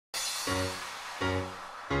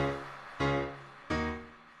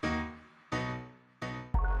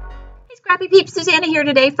Scrappy Peeps, Suzanna here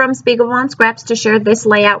today from Spiegelman Scraps to share this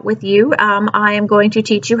layout with you. I am going to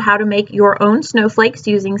teach you how to make your own snowflakes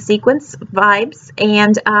using sequence vibes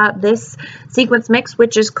and this sequence mix,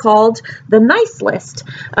 which is called the Nice List,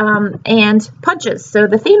 and punches. So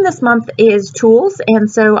the theme this month is tools, and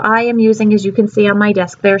so I am using, as you can see on my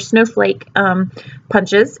desk there, snowflake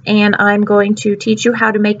punches, and I'm going to teach you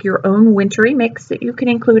how to make your own wintry mix that you can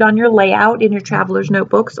include on your layout, in your traveler's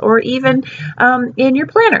notebooks, or even in your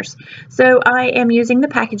planners. So I am using the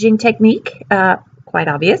packaging technique, quite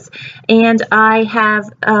obvious, and I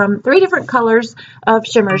have 3 different colors of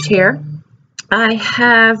Shimmerz here. I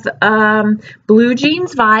have Blue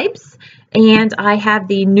Jeans Vibes, and I have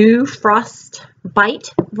the new Frost Bite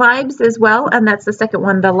Vibes as well, and that's the second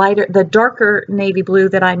one, the darker navy blue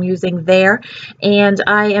that I'm using there. And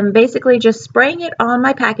I am basically just spraying it on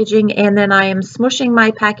my packaging, and then I am smushing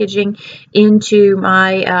my packaging into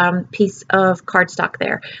my piece of cardstock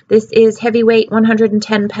there. This is heavyweight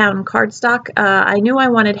 110-pound cardstock. I knew I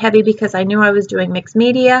wanted heavy because I knew I was doing mixed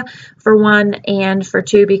media, for one, and for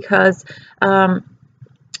two because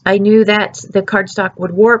I knew that the cardstock would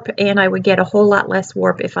warp, and I would get a whole lot less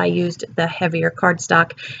warp if I used the heavier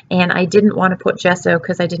cardstock, and I didn't want to put gesso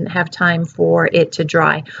because I didn't have time for it to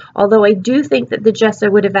dry. Although I do think that the gesso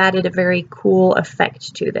would have added a very cool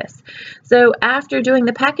effect to this. So after doing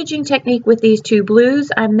the packaging technique with these 2 blues,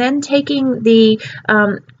 I'm then taking the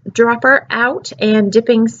dropper out and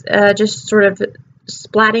dipping, just sort of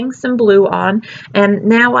splatting some blue on, and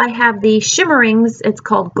now I have the Shimmeringz, it's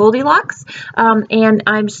called Goldilocks, and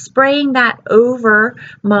I'm spraying that over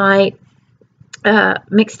my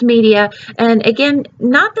mixed media. And again,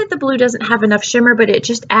 not that the blue doesn't have enough shimmer, but it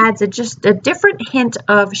just adds just a different hint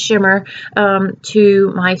of shimmer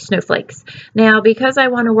to my snowflakes. Now, because I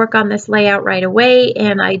want to work on this layout right away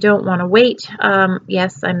and I don't want to wait,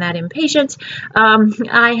 yes, I'm that impatient,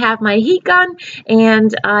 I have my heat gun,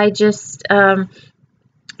 and I just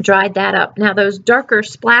dried that up. Now those darker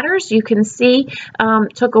splatters, you can see,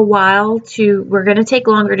 took a while were going to take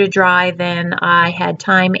longer to dry than I had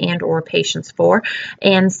time and or patience for,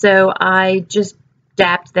 and so I just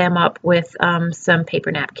dapped them up with some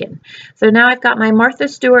paper napkin. So now I've got my Martha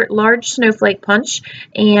Stewart large snowflake punch,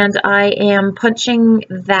 and I am punching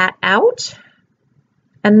that out.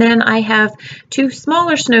 And then I have 2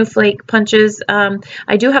 smaller snowflake punches.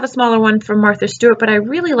 I do have a smaller one from Martha Stewart, but I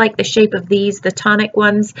really like the shape of these, the tonic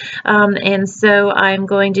ones. And so I'm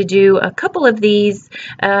going to do a couple of these.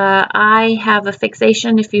 I have a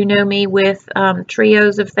fixation, if you know me, with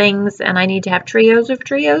trios of things, and I need to have trios of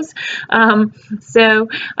trios. So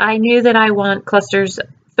I knew that I want clusters,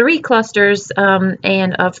 3 clusters,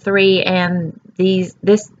 and of 3, and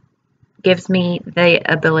this gives me the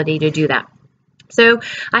ability to do that. So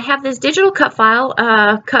I have this digital cut file,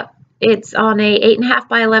 it's on a 8.5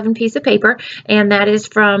 by 11 piece of paper, and that is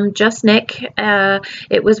from Just Nick.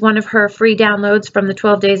 It was one of her free downloads from the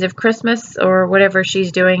 12 Days of Christmas, or whatever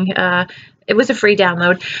she's doing. It was a free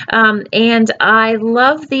download, and I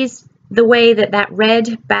love the way that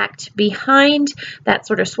red backed behind that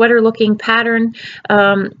sort of sweater looking pattern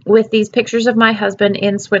with these pictures of my husband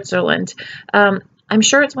in Switzerland. I'm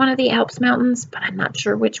sure it's one of the Alps mountains, but I'm not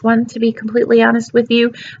sure which one, to be completely honest with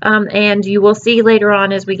you. And you will see later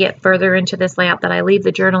on as we get further into this layout that I leave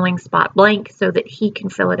the journaling spot blank so that he can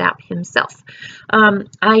fill it out himself.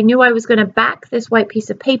 I knew I was going to back this white piece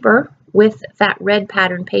of paper with that red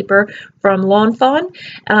pattern paper from Lawn Fawn.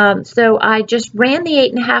 So I just ran the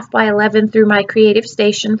 8.5 by 11 through my Creative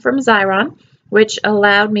Station from Xyron, which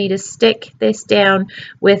allowed me to stick this down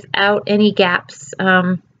without any gaps.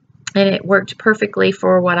 And it worked perfectly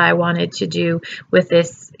for what I wanted to do with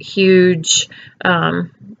this huge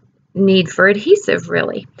need for adhesive,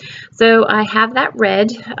 really. So I have that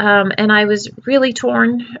red, and I was really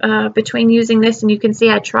torn between using this, and you can see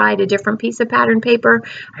I tried a different piece of pattern paper.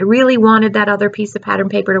 I really wanted that other piece of pattern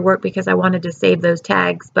paper to work because I wanted to save those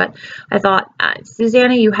tags, but I thought,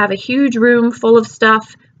 Susanna, you have a huge room full of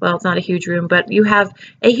stuff. Well, it's not a huge room, but you have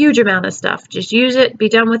a huge amount of stuff. Just use it, be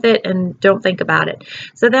done with it, and don't think about it.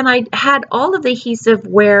 So then I had all of the adhesive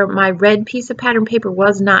where my red piece of pattern paper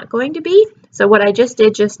was not going to be. So what I just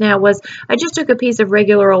did just now was I just took a piece of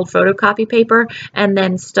regular old photocopy paper and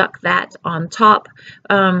then stuck that on top,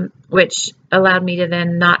 which allowed me to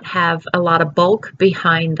then not have a lot of bulk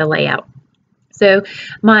behind the layout. So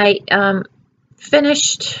my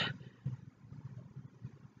finished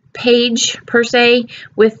page per se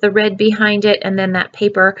with the red behind it, and then that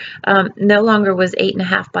paper no longer was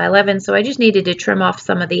 8.5 by 11, so I just needed to trim off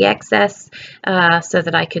some of the excess so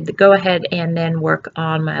that I could go ahead and then work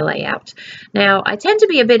on my layout. Now, I tend to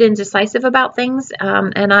be a bit indecisive about things,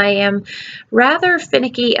 and I am rather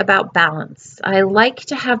finicky about balance. I like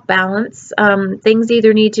to have balance. Things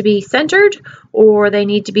either need to be centered or they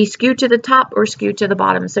need to be skewed to the top or skewed to the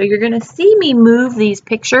bottom. So you're going to see me move these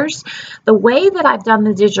pictures the way that I've done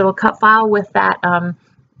the digital cut file with that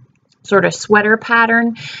sort of sweater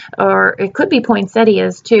pattern, or it could be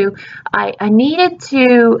poinsettias too. I needed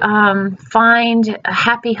to find a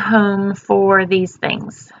happy home for these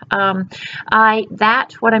things.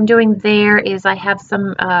 What I'm doing there is I have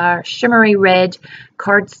some shimmery red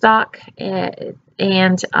cardstock,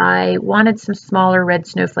 and I wanted some smaller red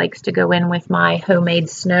snowflakes to go in with my homemade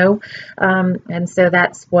snow, and so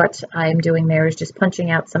that's what I'm doing there, is just punching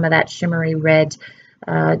out some of that shimmery red,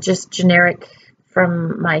 just generic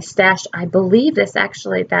from my stash. I believe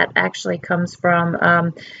that actually comes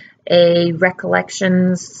from a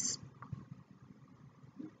Recollections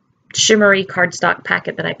shimmery cardstock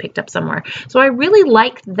packet that I picked up somewhere. So I really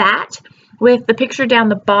liked that with the picture down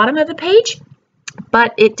the bottom of the page,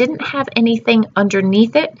 but it didn't have anything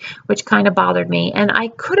underneath it, which kind of bothered me. And I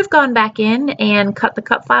could have gone back in and cut the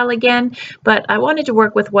cut file again, but I wanted to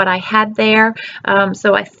work with what I had there.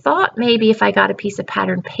 So I thought maybe if I got a piece of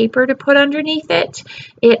pattern paper to put underneath it,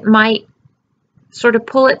 it might sort of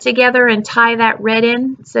pull it together and tie that red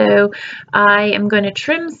in. So I am going to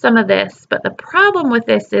trim some of this, but the problem with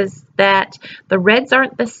this is that the reds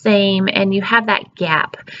aren't the same, and you have that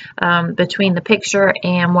gap between the picture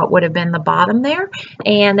and what would have been the bottom there,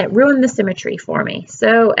 and it ruined the symmetry for me.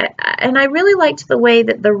 So, and I really liked the way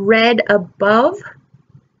that the red above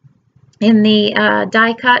in the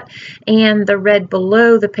die cut and the red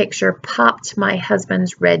below the picture popped my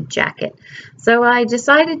husband's red jacket. So I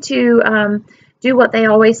decided to do what they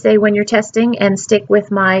always say when you're testing and stick with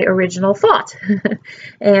my original thought.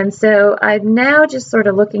 And so I'm now just sort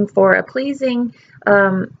of looking for a pleasing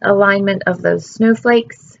alignment of those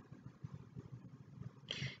snowflakes.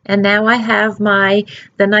 And now I have the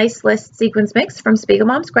Nice List sequence mix from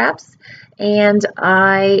Spiegelmom Scraps, and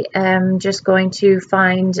I am just going to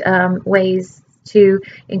find ways to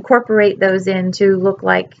incorporate those in to look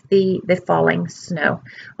like the falling snow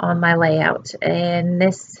on my layout. And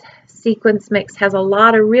this sequence mix has a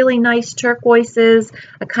lot of really nice turquoises,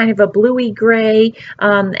 a kind of a bluey gray,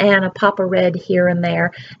 and a pop of red here and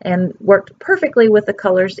there, and worked perfectly with the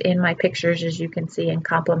colors in my pictures, as you can see, and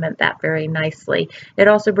complement that very nicely. It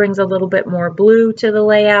also brings a little bit more blue to the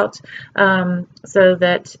layout, so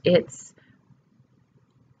that it's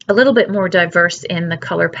a little bit more diverse in the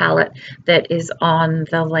color palette that is on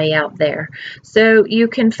the layout there. So you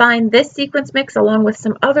can find this sequence mix along with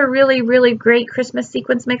some other really, really great Christmas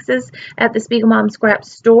sequence mixes at the Spiegelmom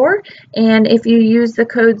Scraps store. And if you use the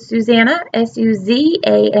code Suzanna,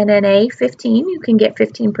 S-U-Z-A-N-N-A 15, you can get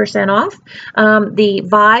 15% off. The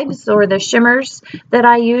Vibes or the Shimmerz that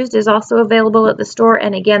I used is also available at the store.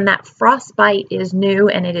 And again, that Frostbite is new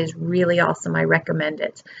and it is really awesome. I recommend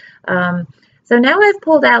it. So now I've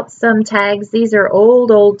pulled out some tags. These are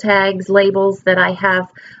old tags, labels that I have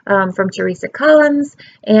from Teresa Collins,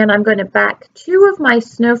 and I'm going to back 2 of my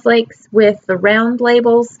snowflakes with the round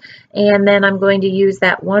labels, and then I'm going to use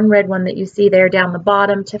that one red one that you see there down the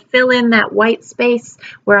bottom to fill in that white space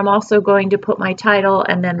where I'm also going to put my title,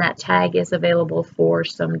 and then that tag is available for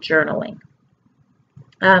some journaling.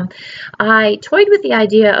 I toyed with the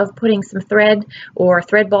idea of putting some thread, or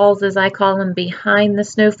thread balls as I call them, behind the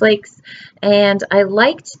snowflakes, and I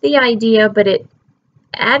liked the idea, but it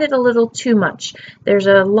added a little too much. There's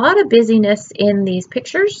a lot of busyness in these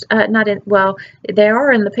pictures, well, they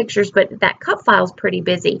are in the pictures, but that cut file is pretty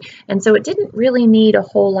busy, and so it didn't really need a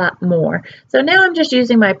whole lot more. So now I'm just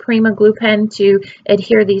using my Prima glue pen to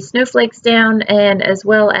adhere these snowflakes down, and as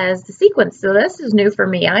well as the sequins. So this is new for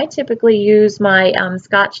me. I typically use my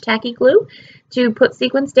Scotch tacky glue to put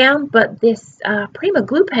sequins down, but this Prima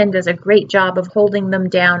glue pen does a great job of holding them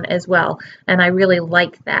down as well, and I really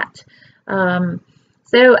like that.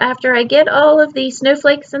 So after I get all of the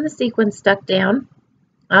snowflakes and the sequins stuck down,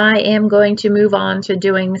 I am going to move on to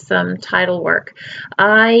doing some title work.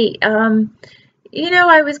 I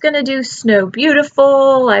was going to do Snow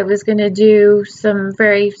Beautiful. I was going to do some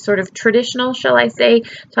very sort of traditional, shall I say,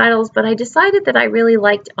 titles, but I decided that I really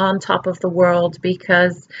liked On Top of the World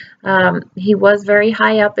because he was very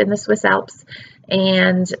high up in the Swiss Alps,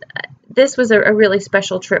 and this was a really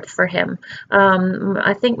special trip for him.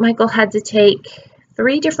 I think Michael had to take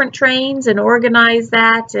 3 different trains and organize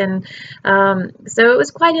that, and so it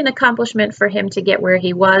was quite an accomplishment for him to get where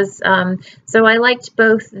he was. So I liked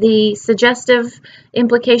both the suggestive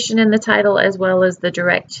implication in the title as well as the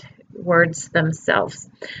direct words themselves.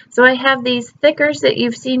 So I have these thickers that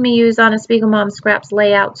you've seen me use on a Spiegel Mom Scraps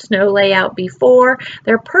layout, snow layout before.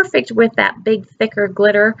 They're perfect with that big thicker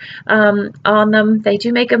glitter on them. They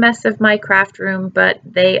do make a mess of my craft room, but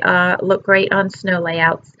they look great on snow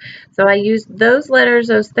layouts. So I used those letters,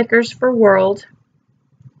 those thickers for world.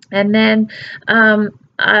 And then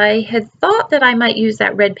I had thought that I might use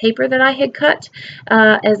that red paper that I had cut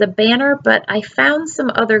as a banner, but I found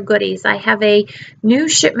some other goodies. I have a new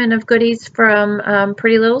shipment of goodies from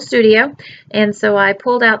Pretty Little Studio, and so I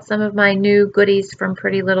pulled out some of my new goodies from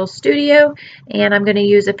Pretty Little Studio, and I'm going to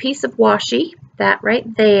use a piece of washi, that right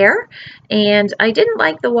there. And I didn't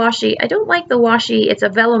like the washi. I don't like the washi. It's a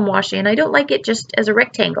vellum washi, and I don't like it just as a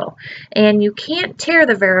rectangle. And you can't tear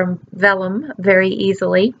the vellum very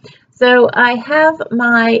easily. So I have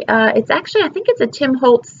my, it's actually, I think it's a Tim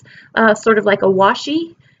Holtz sort of like a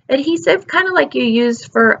washi adhesive, kind of like you use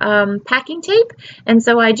for packing tape. And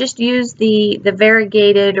so I just use the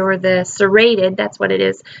variegated or the serrated, that's what it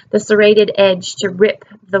is, the serrated edge to rip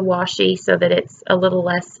the washi so that it's a little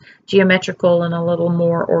less geometrical and a little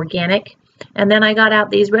more organic. And then I got out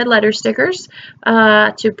these red letter stickers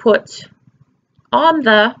to put on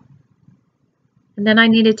the, and then I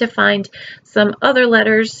needed to find some other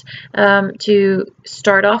letters to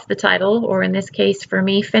start off the title, or in this case for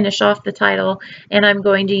me, finish off the title. And I'm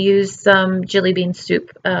going to use some Jelly Bean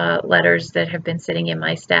Soup letters that have been sitting in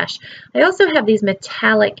my stash. I also have these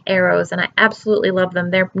metallic arrows, and I absolutely love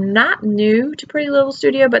them. They're not new to Pretty Little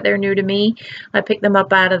Studio, but they're new to me. I picked them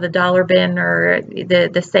up out of the dollar bin or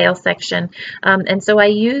the sale section. And so I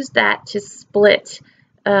used that to split.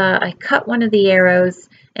 I cut one of the arrows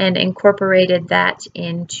and incorporated that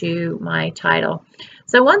into my title.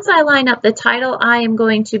 So once I line up the title, I am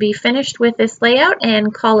going to be finished with this layout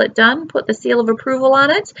and call it done, put the seal of approval on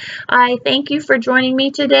it. I thank you for joining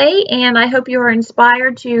me today, and I hope you are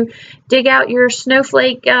inspired to dig out your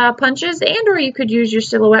snowflake punches, and or you could use your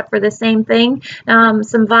silhouette for the same thing,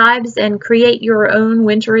 some vibes, and create your own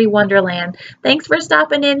wintry wonderland. Thanks for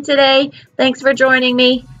stopping in today. Thanks for joining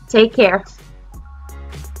me. Take care.